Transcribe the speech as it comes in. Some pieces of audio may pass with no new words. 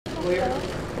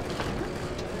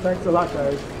Thanks a lot,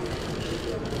 guys.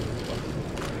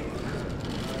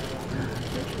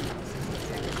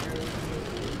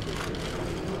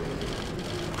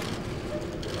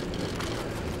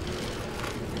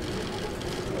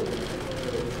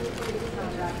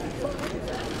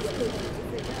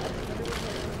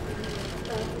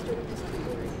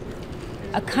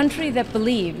 A country that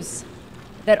believes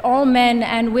that all men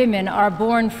and women are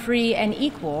born free and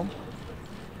equal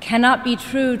cannot be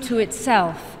true to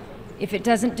itself if it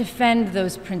doesn't defend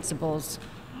those principles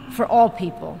for all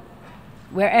people,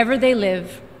 wherever they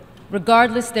live,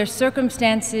 regardless their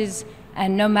circumstances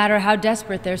and no matter how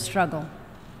desperate their struggle.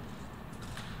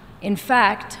 In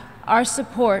fact, our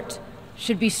support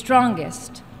should be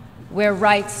strongest where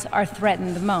rights are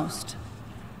threatened the most.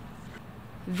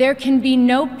 There can be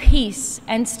no peace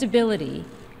and stability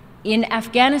in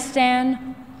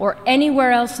Afghanistan or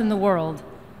anywhere else in the world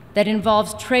that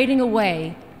involves trading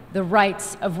away the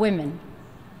rights of women.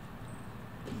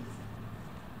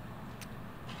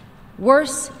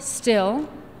 Worse still,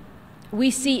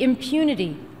 we see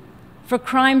impunity for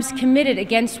crimes committed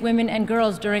against women and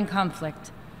girls during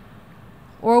conflict,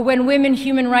 or when women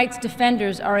human rights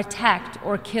defenders are attacked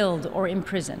or killed or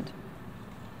imprisoned.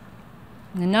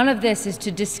 None of this is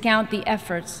to discount the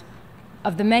efforts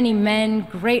of the many men,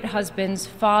 great husbands,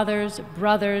 fathers,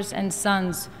 brothers, and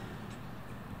sons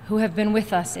who have been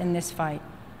with us in this fight.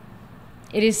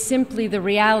 It is simply the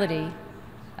reality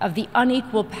of the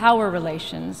unequal power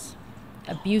relations,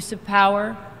 abuse of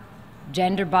power,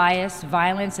 gender bias,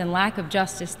 violence, and lack of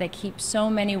justice that keep so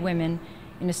many women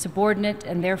in a subordinate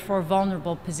and therefore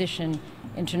vulnerable position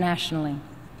internationally.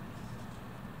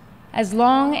 As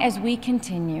long as we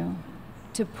continue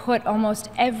to put almost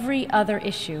every other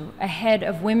issue ahead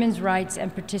of women's rights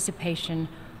and participation,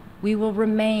 we will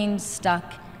remain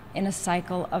stuck in a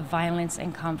cycle of violence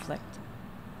and conflict.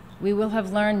 We will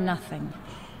have learned nothing,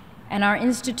 and our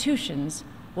institutions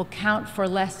will count for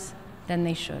less than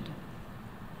they should.